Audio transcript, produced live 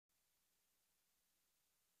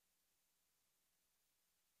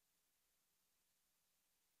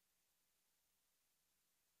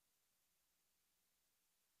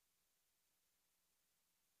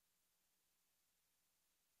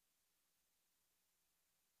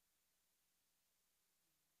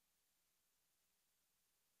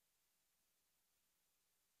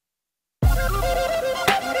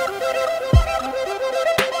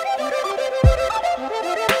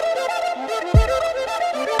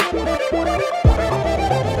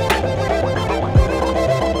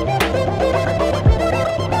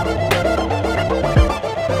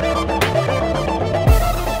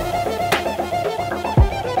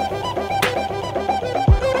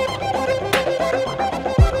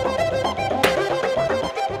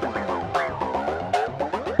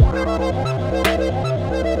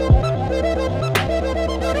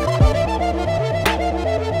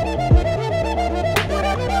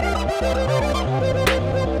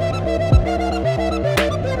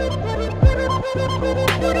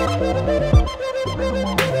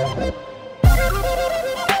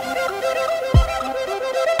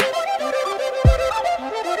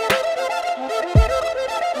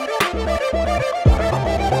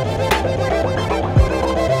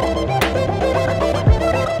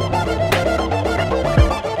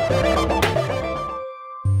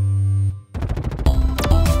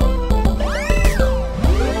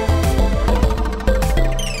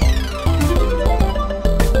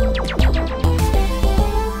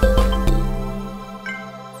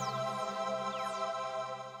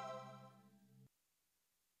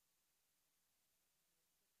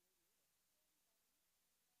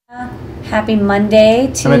Happy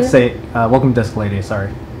Monday to... I meant to say, welcome to Desk Lady, sorry.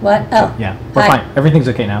 What? Oh. Yeah, we're Hi. fine. Everything's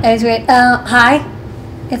okay now. It's great. Hi,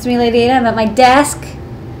 it's me, Lady Ada. I'm at my desk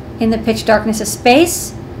in the pitch darkness of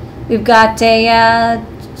space. We've got a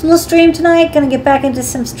little stream tonight. Going to get back into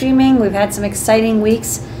some streaming. We've had some exciting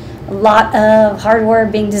weeks. A lot of hardware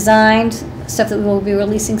being designed, stuff that we will be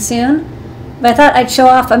releasing soon. But I thought I'd show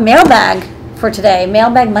off a mailbag for today,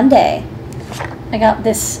 Mailbag Monday. I got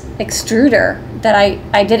this extruder that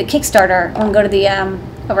I did a Kickstarter. I'm gonna go to the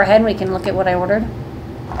overhead and we can look at what I ordered.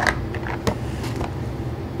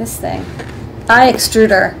 This thing,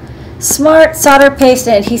 I-Extruder, smart solder paste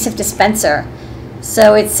and adhesive dispenser.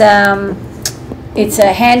 So it's a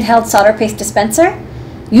handheld solder paste dispenser.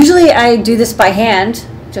 Usually I do this by hand,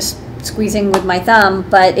 just squeezing with my thumb,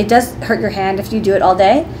 but it does hurt your hand if you do it all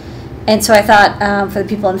day. And so I thought for the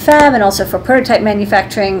people in Fab and also for prototype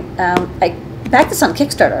manufacturing, I backed this on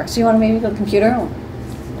Kickstarter. So you want to maybe go to computer? I'll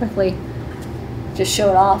quickly just show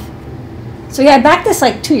it off. So yeah, I backed this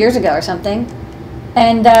like 2 years ago or something.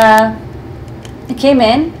 And it came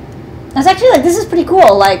in. I was actually like, this is pretty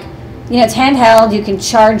cool. Like, you know, it's handheld. You can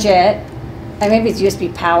charge it. And maybe it's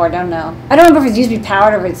USB powered. I don't know. I don't remember if it's USB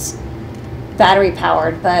powered or if it's battery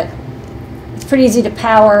powered. But it's pretty easy to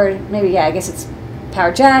power. Maybe, yeah, I guess it's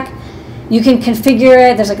power jack. You can configure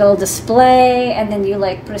it. There's like a little display, and then you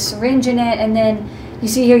like put a syringe in it, and then you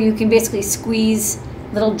see here you can basically squeeze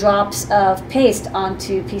little drops of paste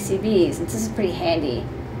onto PCBs. And this is pretty handy.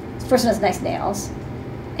 This person has nice nails,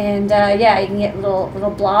 and yeah, you can get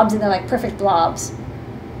little blobs, and they're like perfect blobs.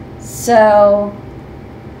 So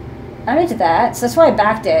I'm into that. So that's why I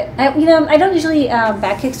backed it. You know, I don't usually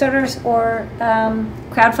back Kickstarters or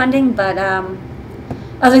crowdfunding, but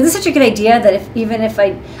I was like, this is such a good idea that even if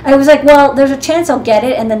I was like, well, there's a chance I'll get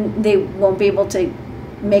it and then they won't be able to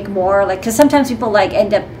make more. Like, because sometimes people like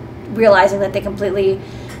end up realizing that they completely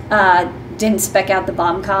didn't spec out the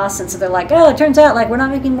BOM costs. And so they're like, oh, it turns out like we're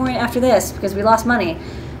not making more after this because we lost money.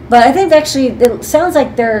 But I think actually it sounds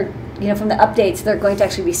like they're, you know, from the updates, they're going to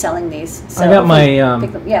actually be selling these. So I got my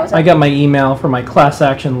I got my email for my class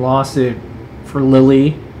action lawsuit for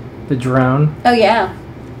Lily, the drone. Oh, yeah.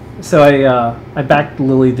 So I backed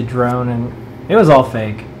Lily the drone, and it was all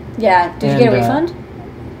fake. Yeah. Did you get a refund?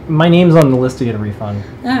 My name's on the list to get a refund.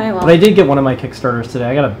 All right, well. But I did get one of my Kickstarters today.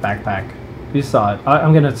 I got a backpack. You saw it.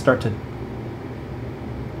 I'm going to start to...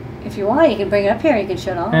 If you want, you can bring it up here. You can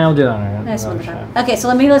show it off. I'll do it on our Nice one. Okay,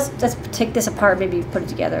 so let's take this apart. Maybe put it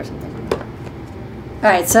together or something. All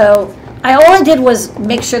right, so all I did was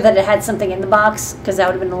make sure that it had something in the box because that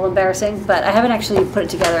would have been a little embarrassing. But I haven't actually put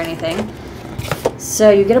it together or anything.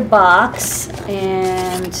 So you get a box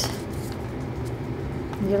and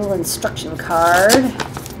you get a little instruction card.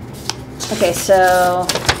 Okay, so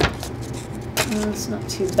it's not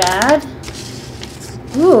too bad.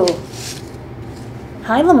 Ooh.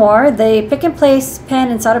 Hi, Lamore. The pick and place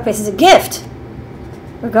pen and solder paste is a gift.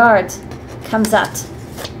 Regards, Kamzat.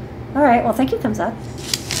 All right, well, thank you, Kamzat.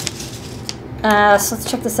 So let's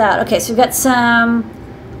check this out. Okay, so we've got some,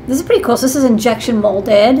 this is pretty cool. So this is injection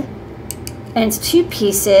molded. And it's 2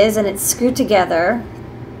 pieces, and it's screwed together.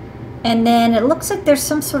 And then it looks like there's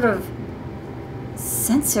some sort of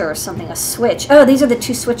sensor or something, a switch. Oh, these are the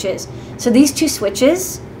 2 switches. So these 2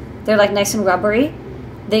 switches, they're like nice and rubbery.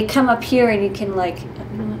 They come up here, and you can like, you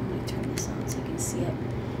know what, let me turn this on so you can see it.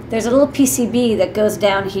 There's a little PCB that goes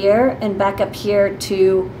down here and back up here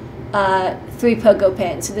to 3 pogo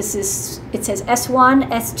pins. So this is, it says S1,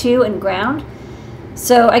 S2, and ground.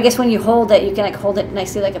 So I guess when you hold it, you can like hold it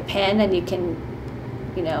nicely like a pen, and you can,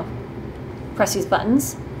 you know, press these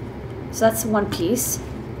buttons. So that's one piece.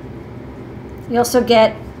 You also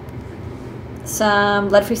get some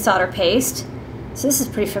lead-free solder paste. So this is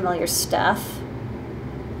pretty familiar stuff.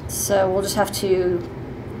 So we'll just have to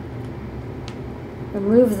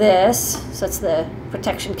remove this. So that's the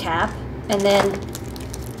protection cap. And then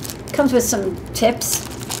it comes with some tips.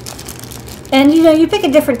 And you know, you pick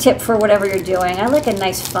a different tip for whatever you're doing. I like a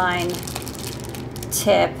nice fine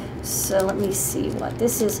tip. So let me see what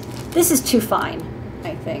this is. This is too fine,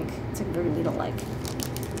 I think. It's like very needle-like.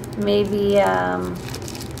 Maybe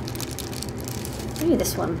maybe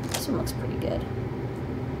this one. This one looks pretty good.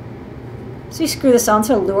 So you screw this on,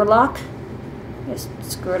 so a lure lock. Just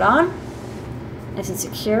screw it on. Nice and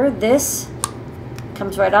secure. This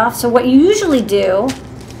comes right off. So what you usually do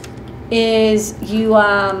is you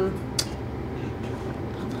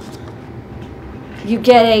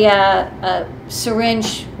get a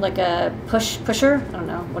syringe, like a pusher, I don't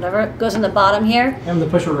know, whatever. It goes in the bottom here. And the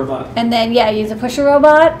pusher robot. And then, yeah, you use a pusher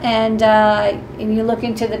robot, and you look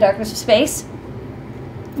into the darkness of space.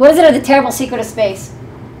 What is it, or the terrible secret of space?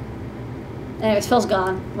 Anyways, Phil's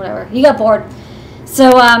gone, whatever. He got bored.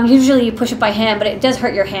 So usually you push it by hand, but it does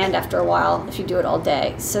hurt your hand after a while if you do it all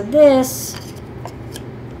day. So this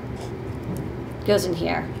goes in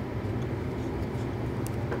here,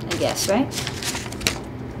 I guess, right?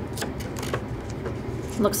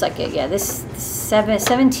 Looks like it, yeah. This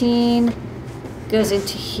 17 goes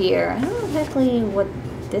into here. I don't know exactly what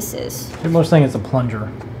this is. The most thing is a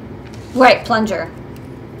plunger. Right, plunger.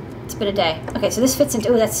 It's been a day. Okay, so this fits into,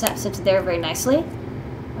 oh, that snaps into there very nicely.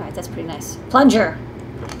 All right, that's pretty nice. Plunger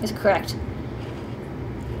is correct.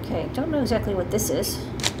 Okay, don't know exactly what this is.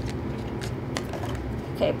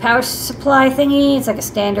 Okay, power supply thingy. It's like a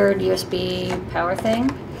standard USB power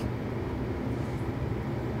thing.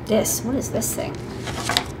 This, what is this thing?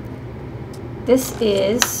 This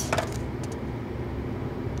is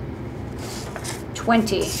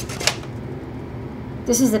 20.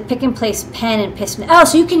 This is the pick and place pen and piston. Oh,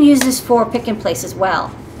 so you can use this for pick and place as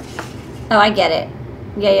well. Oh, I get it.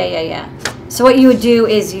 Yeah. So what you would do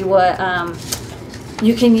is you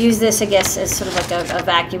can use this, I guess, as sort of like a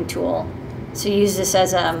vacuum tool. So you use this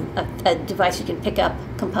as a device you can pick up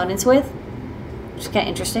components with, which is kind of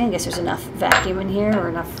interesting. I guess there's enough vacuum in here, or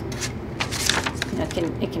enough, you know,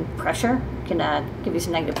 it can pressure, can give you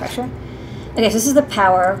some negative pressure. Okay, so this is the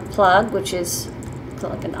power plug, which is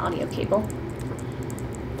like an audio cable.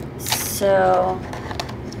 So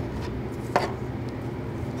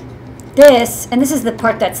this, and this is the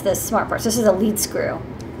part that's the smart part. So this is a lead screw.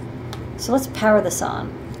 So let's power this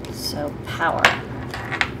on. So power.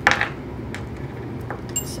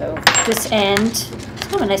 So this end, it's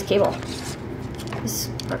kind of a nice cable. This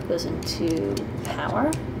part goes into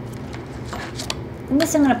power. And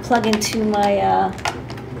this I'm going to plug into my a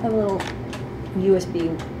little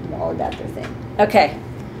USB wall adapter thing. Okay.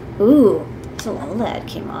 Ooh, so OLED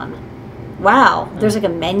came on. Wow, there's like a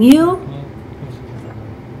menu.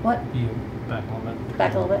 What? You back a little bit.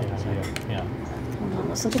 Back a little bit? Yeah. Hold on,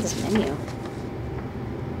 let's look at this menu.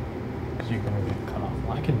 Because you're going to get cut off.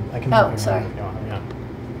 I can. Oh, move it sorry. if you want, yeah.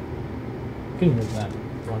 You can move that. If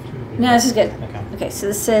you want to. No, this is good. Okay. Okay, so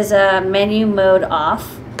this says menu mode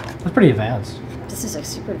off. That's pretty advanced. This is like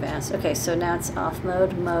super advanced. Okay, so now it's off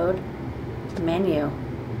mode, menu.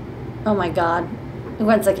 Oh my god. It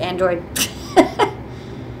runs like Android.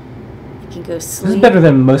 You can go sleep. This is better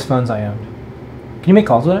than most phones I owned. Can you make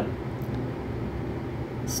calls with it?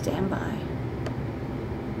 Standby.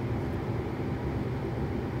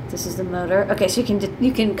 This is the motor. Okay, so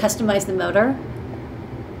you can customize the motor.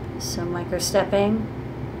 So micro stepping,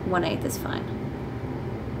 1/8 is fine.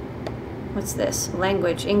 What's this?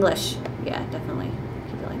 Language, English. Yeah, definitely.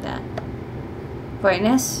 Keep it like that.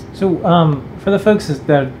 Brightness. So, for the folks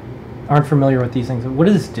that aren't familiar with these things, what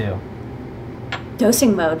does this do?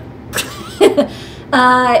 Dosing mode.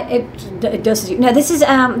 It doses you. No, this is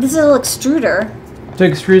a little extruder. So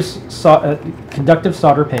it extrudes conductive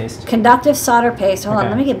solder paste. Conductive solder paste. Hold on, Okay.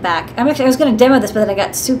 let me get back. I was going to demo this, but then I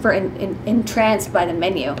got super entranced by the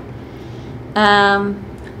menu.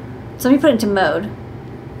 So let me put it into mode.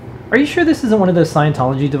 Are you sure this isn't one of those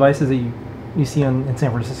Scientology devices that you see in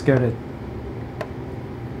San Francisco to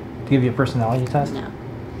give you a personality test? No.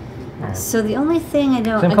 Alright. So the only thing I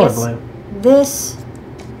don't, Same I color guess blue. this.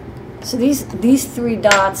 So these three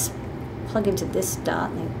dots plug into this dot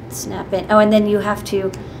and they snap in. Oh, and then you have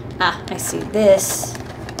to. I see this,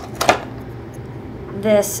 and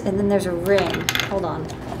then there's a ring. Hold on.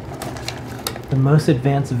 The most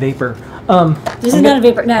advanced vapor. This is not a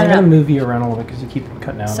vapor. No, I'm no, gonna no. move you around a little bit because you keep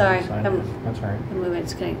cutting out. Sorry, On the side. That's all right. I'm moving.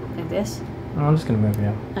 It's going like this. No, I'm just gonna move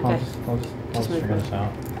you. Okay. I'll just move figure me. this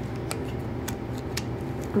out.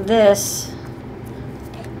 This.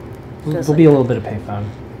 There'll like be a little bit of payphone,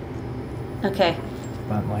 Okay.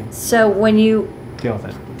 but like So when you deal with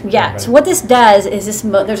it. Yeah, so what this does is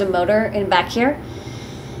there's a motor in back here,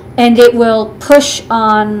 and it will push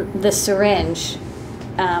on the syringe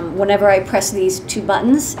whenever I press these two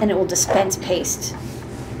buttons, and it will dispense paste.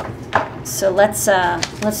 So let's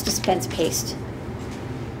dispense paste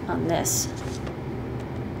on this.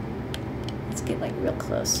 Let's get like real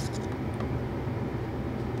close.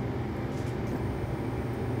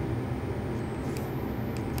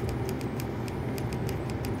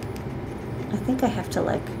 I think I have to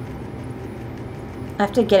I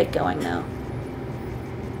have to get it going now.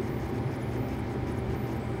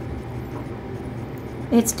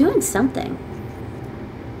 It's doing something.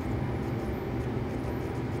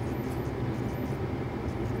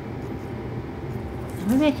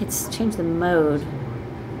 Maybe I could change the mode.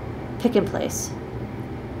 Pick and place.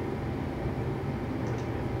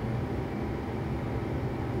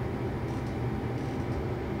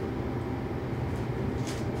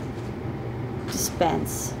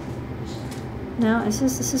 Dispense. No, this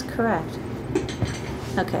is correct.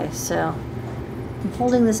 Okay, so I'm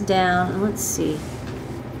holding this down, and let's see.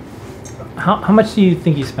 How much do you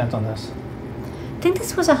think you spent on this? I think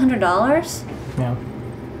this was $100. Yeah.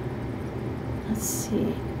 Let's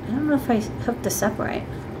see. I don't know if I hooked this up right.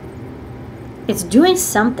 It's doing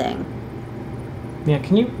something. Yeah.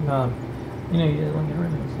 Can you? You know,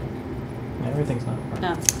 everything's like, everything's not. Right.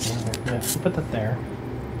 Oh. Yeah. Put that there.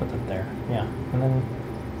 Put that there. Yeah. And then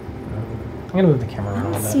I'm gonna move the camera I around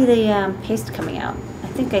a don't little bit. see the paste coming out. I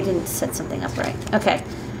think I didn't set something up right. Okay.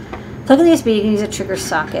 Plug in the USB. You can use a trigger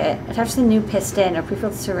socket. Attach the new piston or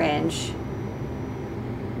pre-filled syringe.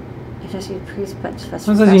 Attach the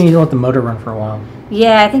Sometimes you need to let the motor run for a while.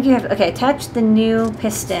 Yeah, I think you have. Okay, attach the new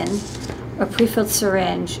piston or pre-filled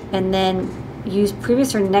syringe, and then use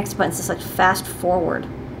previous or next buttons to select fast forward.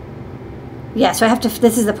 Yeah, so I have to.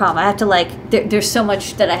 This is the problem. I have to there's so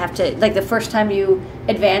much that I have to. Like the first time you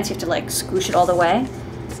advance, you have to squoosh it all the way.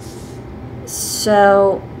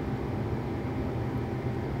 So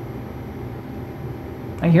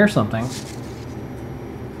I hear something.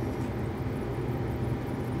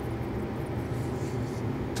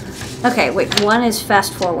 okay, wait. One is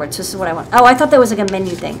fast forward. So this is what I want. Oh, I thought that was like a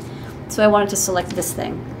menu thing. So I wanted to select this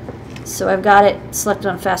thing. So I've got it selected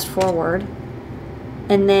on fast forward,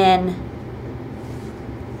 and then.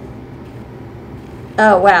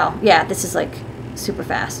 Oh, wow. Yeah, this is super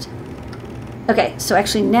fast. Okay, so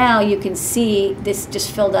actually now you can see this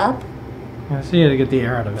just filled up. Yeah, so you had to get the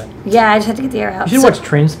air out of it. Yeah, I just had to get the air out. You should watch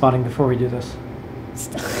Train Spotting before we do this.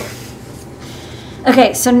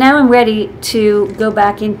 Okay, so now I'm ready to go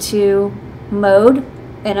back into mode,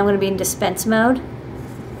 and I'm going to be in dispense mode.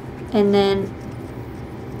 And then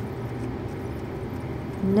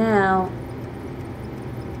now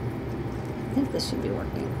I think this should be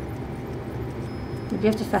working. You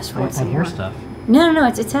have to fast forward some I hear more. stuff. No,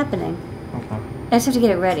 it's happening. Okay. I just have to get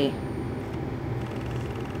it ready.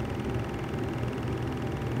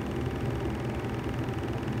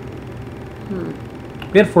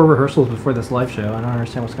 We had 4 rehearsals before this live show. I don't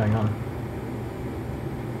understand what's going on.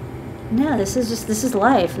 No, this is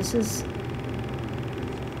life. This is.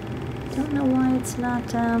 Don't know why it's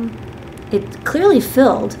not. It clearly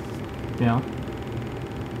filled. Yeah.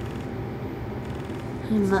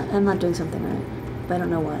 I'm not doing something right, but I don't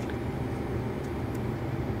know what.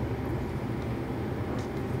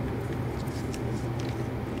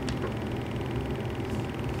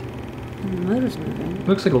 And the motor's moving.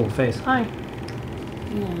 Looks like a little face. Hi.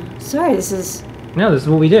 Yeah. Sorry, this is. No, this is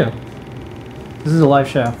what we do. This is a live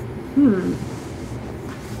show. Maybe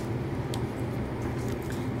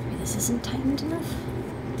this isn't tightened enough.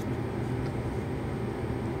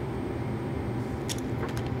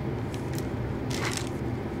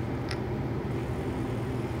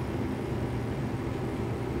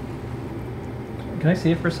 Can I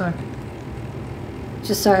see it for a sec?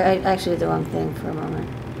 Just sorry, I actually did the wrong thing for a moment.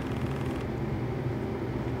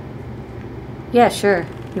 Yeah, sure.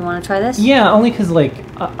 You want to try this? Yeah, only because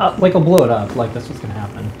I'll blow it up. That's what's gonna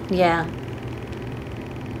happen. Yeah.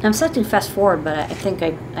 I'm selecting fast forward, but I think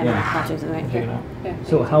I'm not doing something right Check it here. out. Yeah.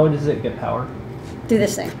 So how does it get power? Do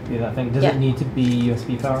this thing. Do that thing. Does Yeah. it need to be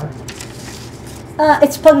USB power?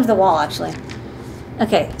 It's plugged into the wall, actually.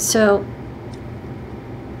 Okay, so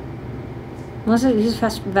let's use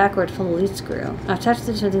fast backward to pull the lead screw. Attach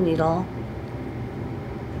this to the needle.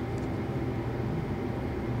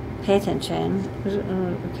 Pay attention.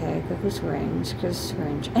 Okay, go syringe. Go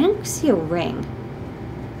syringe. I didn't see a ring.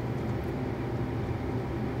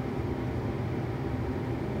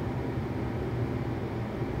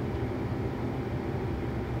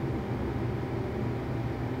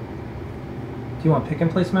 Do you want pick and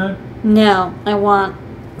place mode? No, I want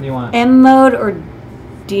What do you want? M mode or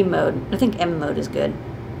D mode. I think M mode is good.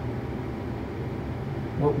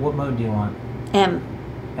 What mode do you want? M.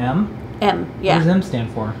 M? M, yeah. What does M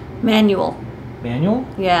stand for? Manual. Manual?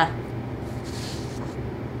 Yeah.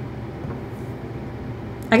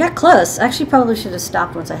 I got close. I actually probably should have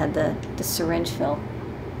stopped once I had the syringe fill.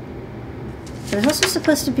 But it's also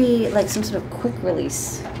supposed to be like some sort of quick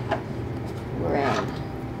release ring.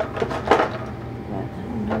 But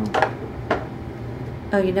I don't know.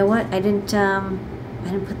 Oh, you know what? I didn't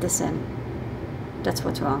put this in. That's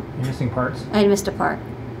what's wrong. You're missing parts? I missed a part.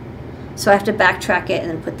 So I have to backtrack it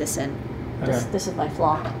and then put this in. Okay. This is my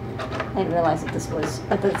flaw. I didn't realize that this was...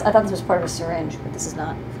 I thought this was part of a syringe, but this is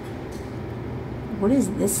not. What is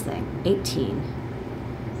this thing? 18.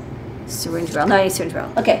 Syringe barrel. No, I need syringe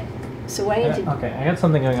barrel. Okay. So what I need to... Okay, I got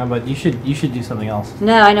something going on, but you should do something else.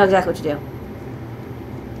 No, I know exactly what to do.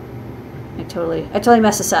 I totally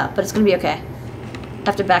messed this up, but it's going to be okay. I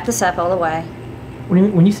have to back this up all the way.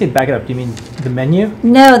 When you say back it up, do you mean the menu?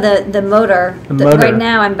 No, the motor. The motor. Right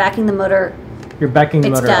now, I'm backing the motor. You're backing the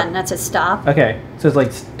motor It's done. up. That's a stop. Okay, so it's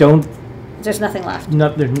like don't There's nothing left.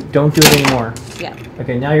 don't do it anymore. Yeah.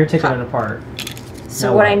 Okay, now you're taking it apart. So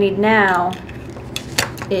Now what what? I need now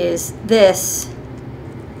is this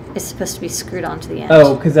is supposed to be screwed onto the end.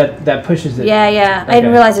 Oh, because that pushes it. Yeah, yeah. I didn't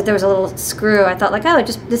Okay. realize that there was a little screw. I thought like, oh,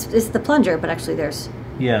 this is the plunger, but actually there's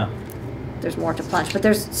more to plunge. But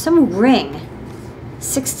there's some ring,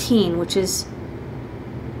 16, which is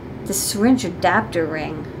the syringe adapter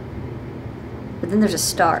ring. But then there's a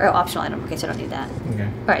star. Oh, optional item. Okay, so I don't need that. Okay.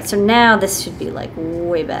 All right, so now this should be like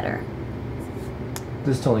way better.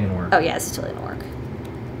 This is totally gonna work. Oh yeah, this is totally gonna work.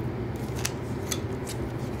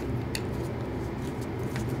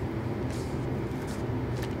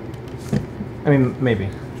 I mean, maybe.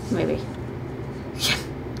 Maybe.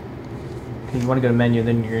 Okay, you want to go to menu,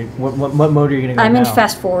 then you're what mode are you gonna go I'm now? in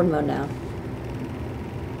fast forward mode now.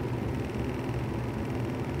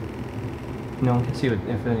 No one can see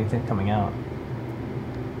if anything's coming out.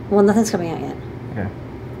 Well, nothing's coming out yet. Okay.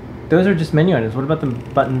 Those are just menu items. What about the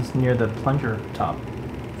buttons near the plunger top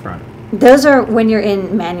front? Those are when you're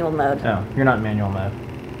in manual mode. Oh, you're not in manual mode.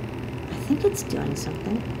 I think it's doing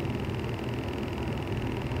something.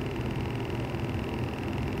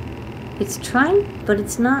 It's trying, but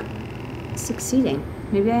it's not succeeding.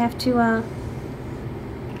 Maybe I have to,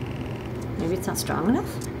 maybe it's not strong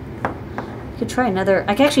enough? I could try another,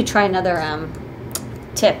 I could actually try another,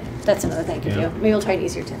 tip. That's another thing I could do. Maybe I'll try an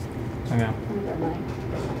easier tip. Okay. Let me grab my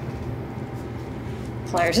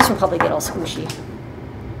pliers. This will probably get all squishy.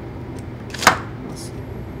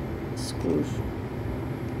 Squoosh.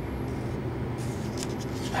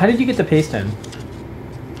 How did you get the paste in?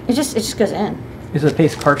 It just goes in. Is it a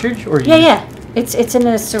paste cartridge or? Yeah. It's in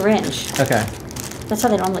a syringe. Okay. That's how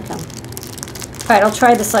they normally come. All right, I'll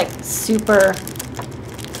try this like super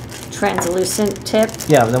translucent tip.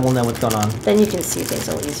 Yeah, then we'll know what's going on. Then you can see things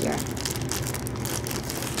a little easier.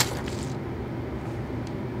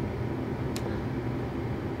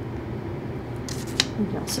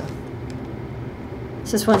 And also,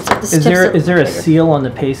 this one's this Is there tip's a bigger. seal on the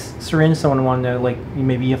paste syringe? Someone want to know, like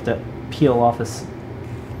maybe you have to peel off this.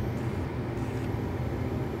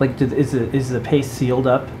 Like, is the paste sealed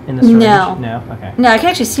up in the syringe? No. No. Okay. No, I can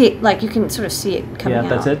actually see it. Like you can sort of see it coming out. Yeah,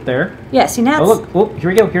 that's it there. Yeah. See now. Oh It's, look! Oh, here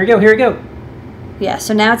we go! Here we go! Here we go! yeah.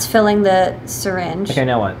 So now it's filling the syringe. Okay,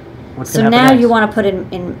 now what? What's So gonna happen now next? you want to put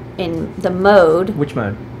in the mode. Which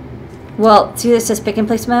mode? Well, see this says pick and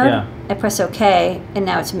place mode? Yeah. I press OK, and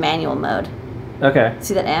now it's manual mode. Okay.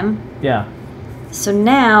 See that M? Yeah. So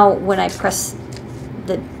now, when I press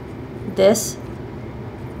this,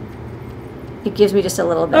 it gives me just a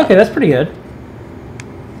little bit. Okay, that's pretty good.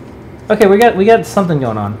 Okay, we got something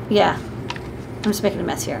going on. Yeah. I'm just making a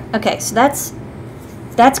mess here. Okay, so that's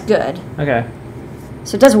good. Okay.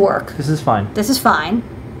 So it does work. This is fine. This is fine.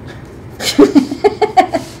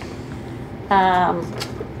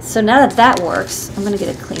 So now that works, I'm going to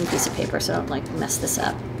get a clean piece of paper so I don't like mess this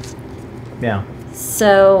up. Yeah.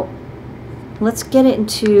 So let's get it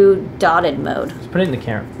into dotted mode. Just put it in the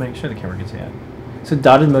camera. Make sure the camera can see it. So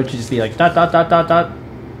dotted mode should just be like dot dot dot dot dot.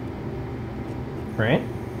 Right?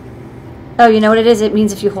 Oh, you know what it is? It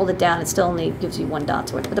means if you hold it down, it still only gives you one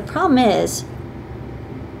dot's worth. But the problem is,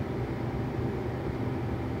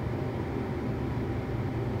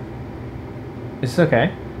 Is this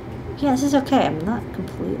okay? Yeah, this is okay. I'm not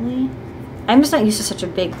completely... I'm just not used to such a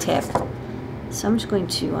big tip. So I'm just going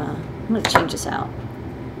to, I'm going to change this out.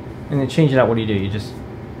 And then change it out, what do? You just...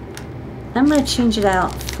 I'm going to change it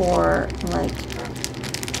out for, like,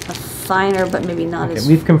 a finer, but maybe not as...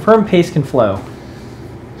 We've confirmed paste can flow.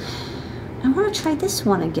 I want to try this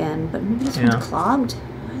one again, but maybe this one's clogged?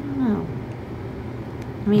 I don't know.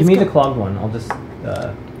 I mean, Give me the clogged one. I'll just...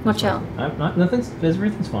 watch out.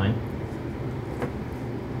 Everything's fine.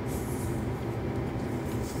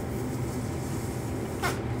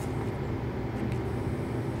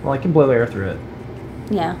 Well, I can blow air through it.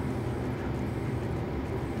 Yeah.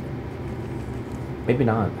 Maybe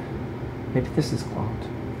not. Maybe this is clogged. Do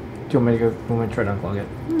you want me to go? Want me to try to unclog it?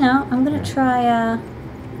 No, I'm gonna try.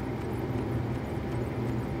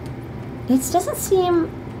 It doesn't seem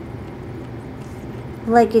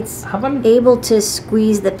like it's able to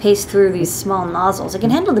squeeze the paste through these small nozzles. It can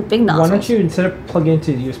handle the big nozzles. Why don't you, instead of plug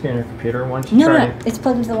into the USB on your computer, why don't you try? No, it's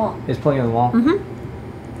plugged into the wall. It's plugged into the wall.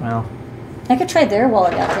 Mm-hmm. Well. I could try their wall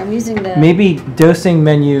adapter. I'm using the... Maybe dosing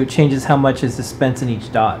menu changes how much is dispensed in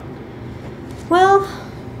each dot. Well,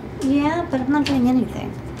 yeah, but I'm not getting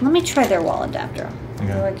anything. Let me try their wall adapter.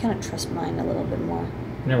 Okay. Although I kind of trust mine a little bit more.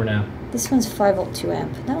 You never know. This one's 5-volt 2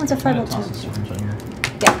 amp. That one's a 5-volt 2 amp.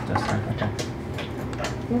 Yeah. Okay.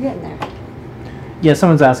 We're getting there. Yeah,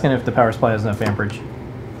 someone's asking if the power supply has enough amperage.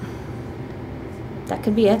 That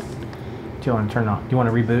could be it. Do you want to turn on? Do you want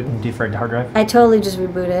to reboot and defrag the hard drive? I totally just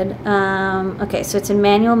rebooted. Okay, so it's in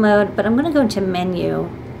manual mode, but I'm going to go into menu.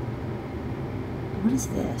 What is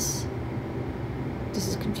this? This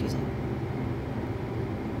is confusing.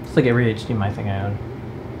 It's like every HDMI thing I own.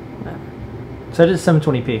 Whatever. Set it to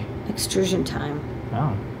 720p. Extrusion time. Oh.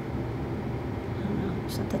 I don't know.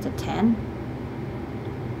 Set that to 10.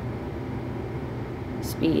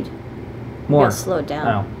 Speed. More. Maybe I'll slow it down.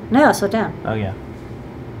 Oh. No, I'll slow it down. Oh, yeah.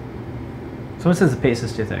 Someone says the paste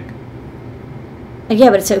is too thick. Yeah,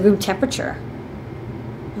 but it's at room temperature.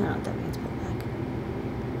 I don't know what that means. Put it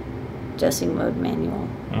back. Dosing mode manual.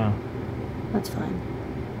 Yeah. That's fine.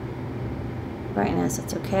 Brightness,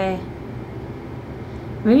 that's okay.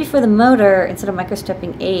 Maybe for the motor, instead of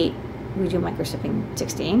microstepping 8, we do microstepping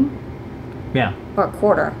 16? Yeah. Or a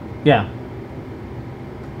quarter. Yeah.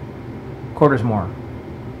 Quarters more.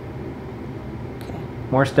 Okay.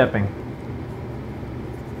 More stepping.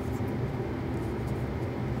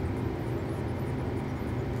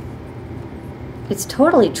 It's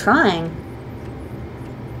totally trying.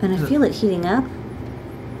 And I feel it heating up.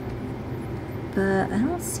 But I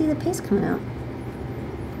don't see the paste coming out.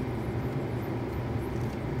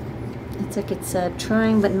 It's like it's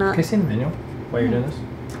trying but not... Can I see the menu while you're doing this?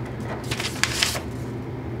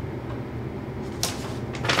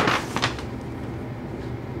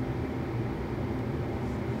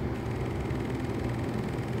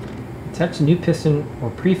 Attach a new piston or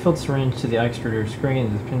pre-filled syringe to the I-Extruder, screwing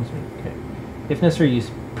into the piston. Okay. If necessary, use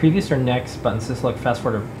previous or next buttons to select fast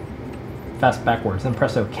forward or fast backwards, then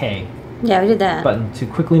press OK. Yeah, we did that. Button to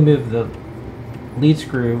quickly move the lead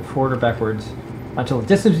screw forward or backwards until the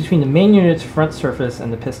distance between the main unit's front surface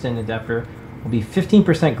and the piston adapter will be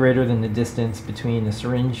 15% greater than the distance between the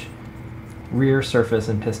syringe rear surface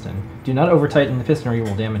and piston. Do not over-tighten the piston or you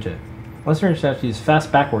will damage it. Once syringe adapter, use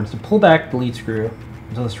fast backwards to pull back the lead screw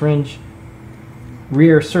until the syringe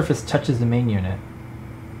rear surface touches the main unit.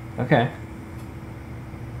 Okay.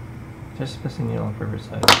 Just pressing the needle on the purpose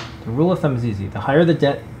side. The rule of thumb is easy. The higher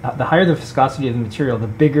the viscosity of the material, the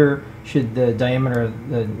bigger should the diameter of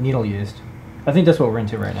the needle used. I think that's what we're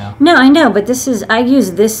into right now. No, I know, but this is... I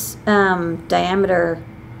use this diameter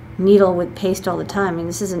needle with paste all the time. I mean,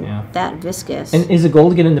 this isn't that viscous. And is the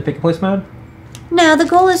goal to get into pick-and-place mode? No, the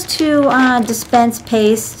goal is to dispense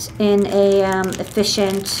paste in a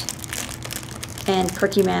efficient and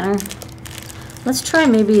quirky manner. Let's try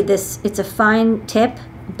maybe this. It's a fine tip,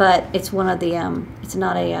 but it's one of the, it's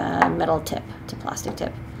not a metal tip. It's a plastic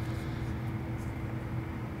tip.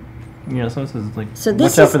 You know, so this is like, so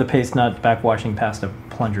watch out for the paste not backwashing past a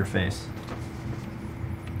plunger face.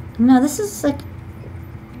 No, this is like... 10-11.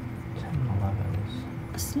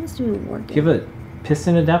 This seems to be working. Do you have a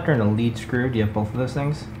piston adapter and a lead screw? Do you have both of those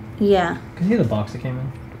things? Yeah. Can you see the box that came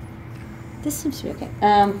in? This seems to be okay.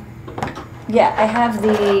 Yeah, I have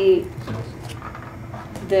the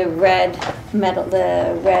red metal,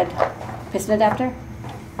 the red piston adapter.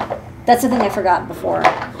 That's the thing I forgot before.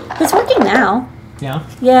 But it's working now. Yeah?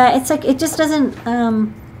 Yeah, it's like, it just doesn't,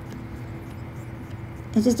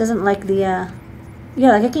 like the,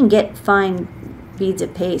 yeah, like I can get fine beads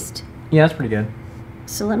of paste. Yeah, that's pretty good.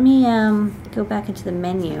 So let me go back into the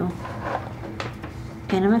menu,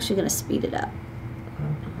 and I'm actually going to speed it up.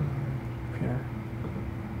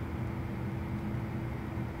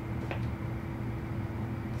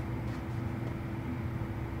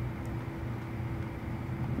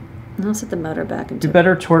 I'll set the motor back into. Do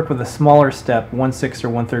better torque with a smaller step, 1/6 or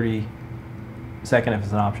 1/32 if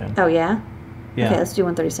it's an option. Oh yeah. Yeah. Okay, let's do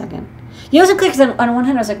 1/32. Yeah, it wasn't clear because on one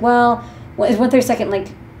hand I was like, well, is 1/32 like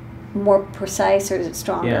more precise or is it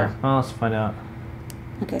stronger? Yeah. Well, let's find out.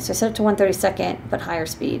 Okay, so I set it to 1/32 but higher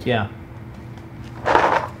speed. Yeah.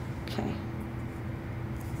 Okay.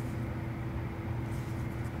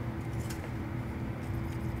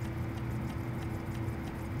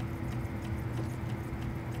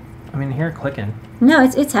 I mean, hear it clicking. No,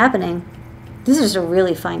 it's happening. This is just a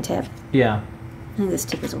really fine tip. Yeah. I think this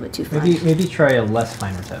tip is a little bit too fine. Maybe try a less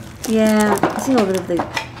finer tip. Yeah, I see a little bit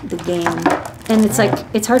of the game, and it's like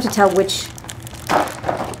it's hard to tell which.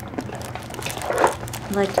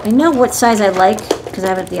 Like I know what size I like because I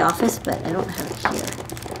have it at the office, but I don't have it here.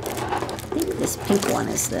 I think this pink one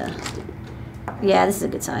is the. Yeah, this is a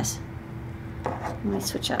good size. Let me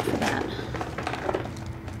switch out for that.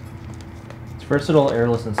 It's versatile,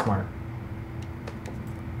 airless, and smart.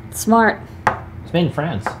 Smart. It's made in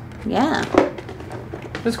France. Yeah.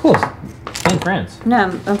 It's cool. It's made in France.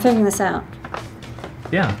 No, I'm figuring this out.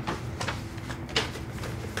 Yeah.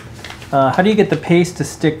 How do you get the paste to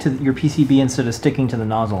stick to your PCB instead of sticking to the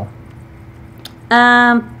nozzle?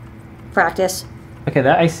 Practice. Okay,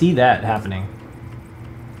 I see that happening.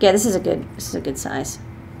 Yeah, this is a good size.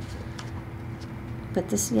 But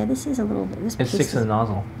this is a little bit. This It paste sticks to the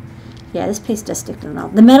nozzle. Yeah, this paste does stick to the nozzle.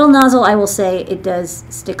 The metal nozzle, I will say, it does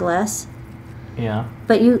stick less. Yeah.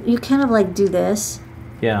 But you kind of like do this.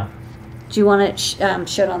 Yeah. Do you want to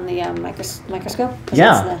show it on the microscope?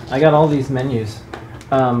 Yeah, I got all these menus.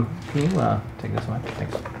 Can you take this one?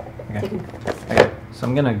 Thanks. Okay. Okay. So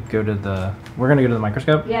I'm gonna go to the. We're gonna go to the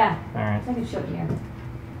microscope. Yeah. All right. I can show it here.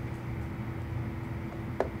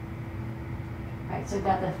 All right, so we've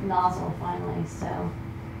got the nozzle finally. So.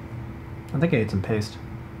 I think I ate some paste.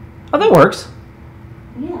 Oh, that works.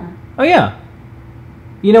 Yeah. Oh yeah.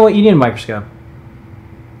 You know what? You need a microscope.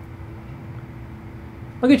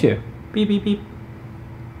 Look at you. Beep beep beep.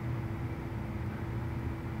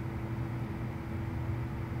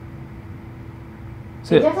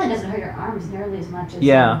 So It definitely doesn't hurt your arms nearly as much as.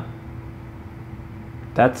 yeah.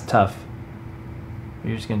 That's tough.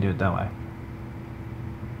 You're just gonna do it that way.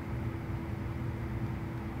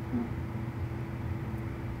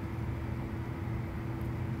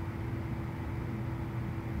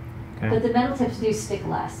 Okay. But the metal tips do stick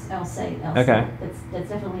less. I'll say. Okay. That's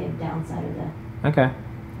definitely a downside of the Okay.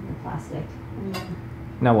 plastic. And then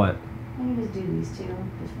Now what? I can just do these two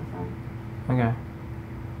just for fun. Okay.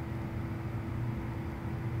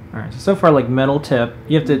 Alright, so far, like, metal tip.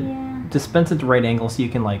 You have to Yeah. dispense at the right angle so you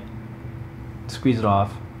can, like, squeeze it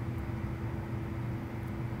off.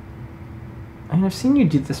 I mean, I've seen you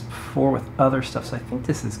do this before with other stuff, so I think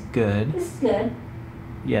this is good. This is good.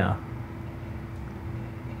 Yeah.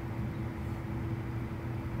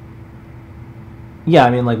 Yeah, I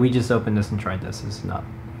mean, like, we just opened this and tried this. It's not...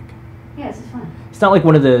 Yeah, this is fun. It's not like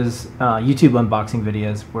one of those YouTube unboxing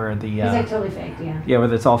videos where the... It's like totally fake, yeah. yeah,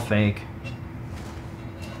 where it's all fake.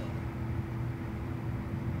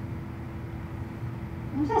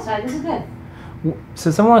 I'm satisfied. This is good.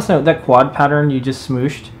 So someone wants to know, that quad pattern you just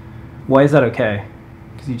smooshed, why is that okay?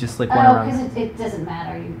 Because you just, like, went Oh, around... because it doesn't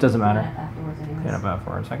matter. You Doesn't matter. clean it up afterwards anyways. Clean up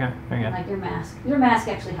afterwards. Okay, very good. Like your mask. Your mask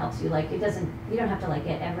actually helps you. Like, it doesn't... You don't have to, like,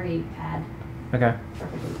 get every pad Okay.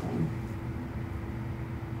 perfectly clean.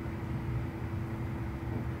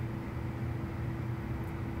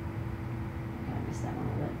 I missed that one a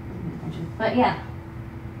little bit. Didn't pay attention. But yeah.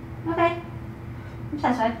 Okay. I'm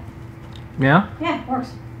satisfied. Yeah? Yeah, it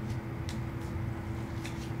works.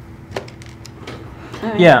 All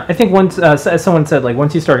right. Yeah, I think once, as someone said, like,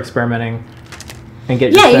 once you start experimenting and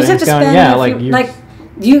get your Yeah, you just have settings to going, spend. yeah, Like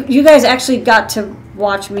you guys actually got to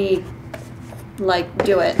watch me, like,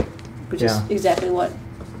 do it, which Yeah. is exactly what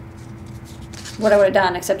I would have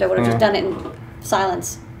done. Except I would have Yeah. just done it in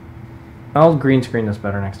silence. I'll green screen this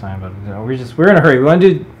better next time, but we're in a hurry. We want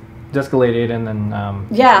to do Descalated and then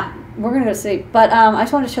Yeah, we're gonna go see. But I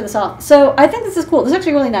just wanted to show this off. So I think this is cool. This is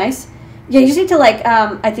actually really nice. Yeah, you just need to, like,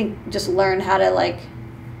 I think just learn how to, like,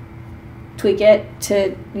 tweak it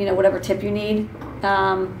to, you know, whatever tip you need.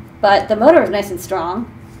 But the motor is nice and strong.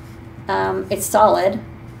 It's solid.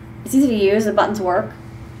 It's easy to use. The buttons work.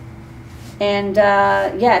 And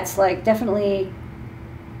yeah, it's, like, definitely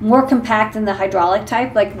more compact than the hydraulic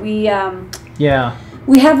type. Like, yeah.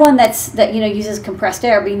 we have one that you know uses compressed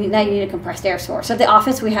air, but now you need a compressed air source. So at the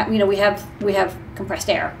office we have compressed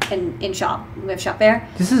air in shop. We have shop air.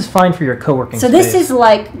 This is fine for your co-working So space. this is,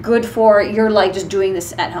 like, good for you're, like, just doing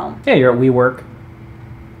this at home. Yeah, you're at WeWork.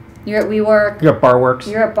 You're at WeWork. You're at BarWorks.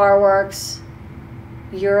 You're at BarWorks.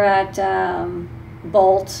 You're at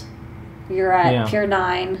Bolt. You're at Yeah. Pure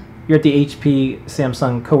 9. You're at the HP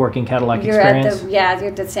Samsung co-working Cadillac You're experience. you're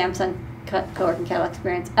at the Samsung co-working Cadillac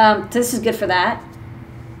experience. So this is good for that.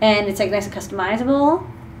 And it's like nice and customizable.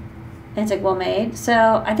 And it's like well made.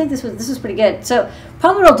 So I think this was pretty good. So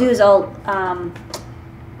probably what I'll do is I'll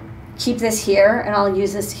keep this here and I'll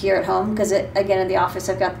use this here at home because again in the office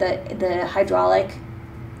I've got the hydraulic.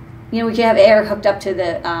 We can have air hooked up to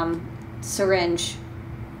the syringe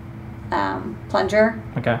plunger.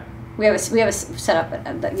 Okay. We have a setup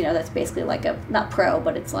that that's basically like a not pro,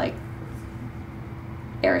 but it's like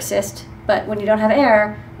air assist. But when you don't have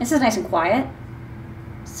air, this is nice and quiet.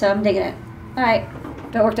 So I'm digging it. All right,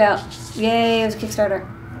 that worked out. Yay! It was a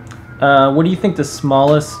Kickstarter. What do you think the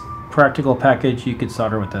smallest practical package you could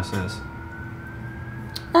solder with this is?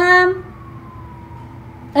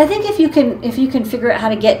 I think if you can figure out how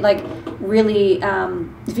to get like really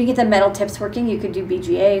if you get the metal tips working, you could do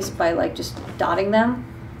BGAs by like just dotting them.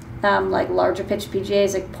 Like larger pitch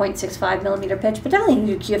BGAs, like 0.65 millimeter pitch, but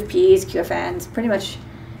definitely you can do QFPs, QFNs, pretty much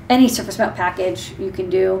any surface mount package you can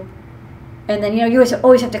do. And then you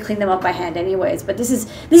always have to clean them up by hand, anyways. But this is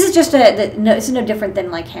just this is no different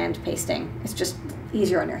than like hand pasting. It's just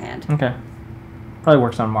easier on your hand. Okay. Probably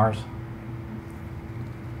works on Mars.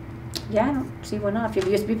 Yeah, I don't see why not. If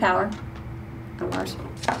you have USB power on Mars.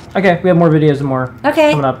 Okay, we have more videos and more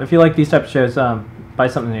Okay. coming up. If you like these type of shows, buy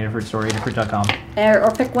something in the Adafruit store, adafruit.com.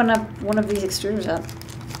 Or pick one of these extruders up.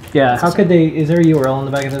 Yeah, how could they? Is there a URL in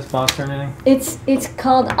the back of this box or anything? It's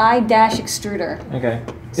called I-Extruder. Okay.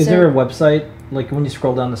 Is So- there a website? Like when you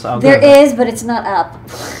scroll down this, There is, but it's not up.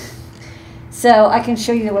 So I can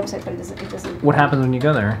show you the website, but it doesn't. What happens when you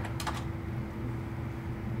go there?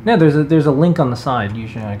 No, there's a link on the side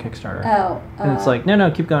usually on a Kickstarter. Oh. And it's like, no,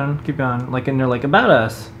 keep going. Like, and they're like, about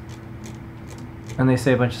us. And they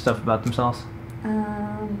say a bunch of stuff about themselves.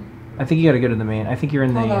 I think you gotta go to the main. I think you're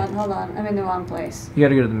in Hold on. I'm in the wrong place. You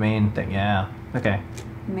gotta go to the main thing, yeah. Okay.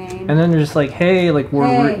 Main. And then they're just like, hey, like, we're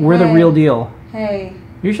Hey, the real deal. Hey.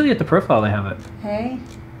 Usually at the profile they have it. Hey.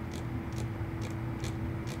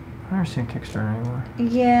 I don't understand Kickstarter anymore.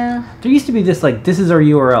 Yeah. There used to be this, like, this is our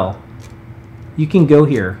URL. You can go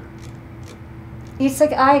here. It's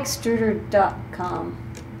like I-Extruder.com.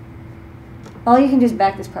 All you can do is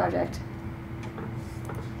back this project.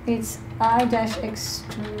 It's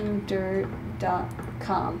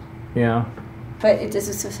I-Extruder.com. Yeah. But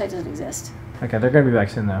this site doesn't exist. Okay, they're gonna be back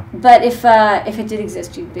soon though. But if it did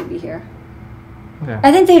exist, they'd be here. Okay.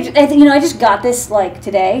 I think I just got this like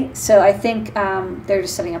today, so I think they're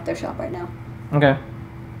just setting up their shop right now. Okay.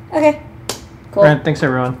 Okay. Cool. All right, thanks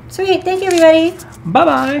everyone. Sweet. Thank you, everybody.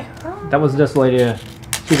 Bye-bye. That was Just Lady. See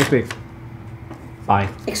you next week. Bye.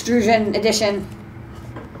 Extrusion edition.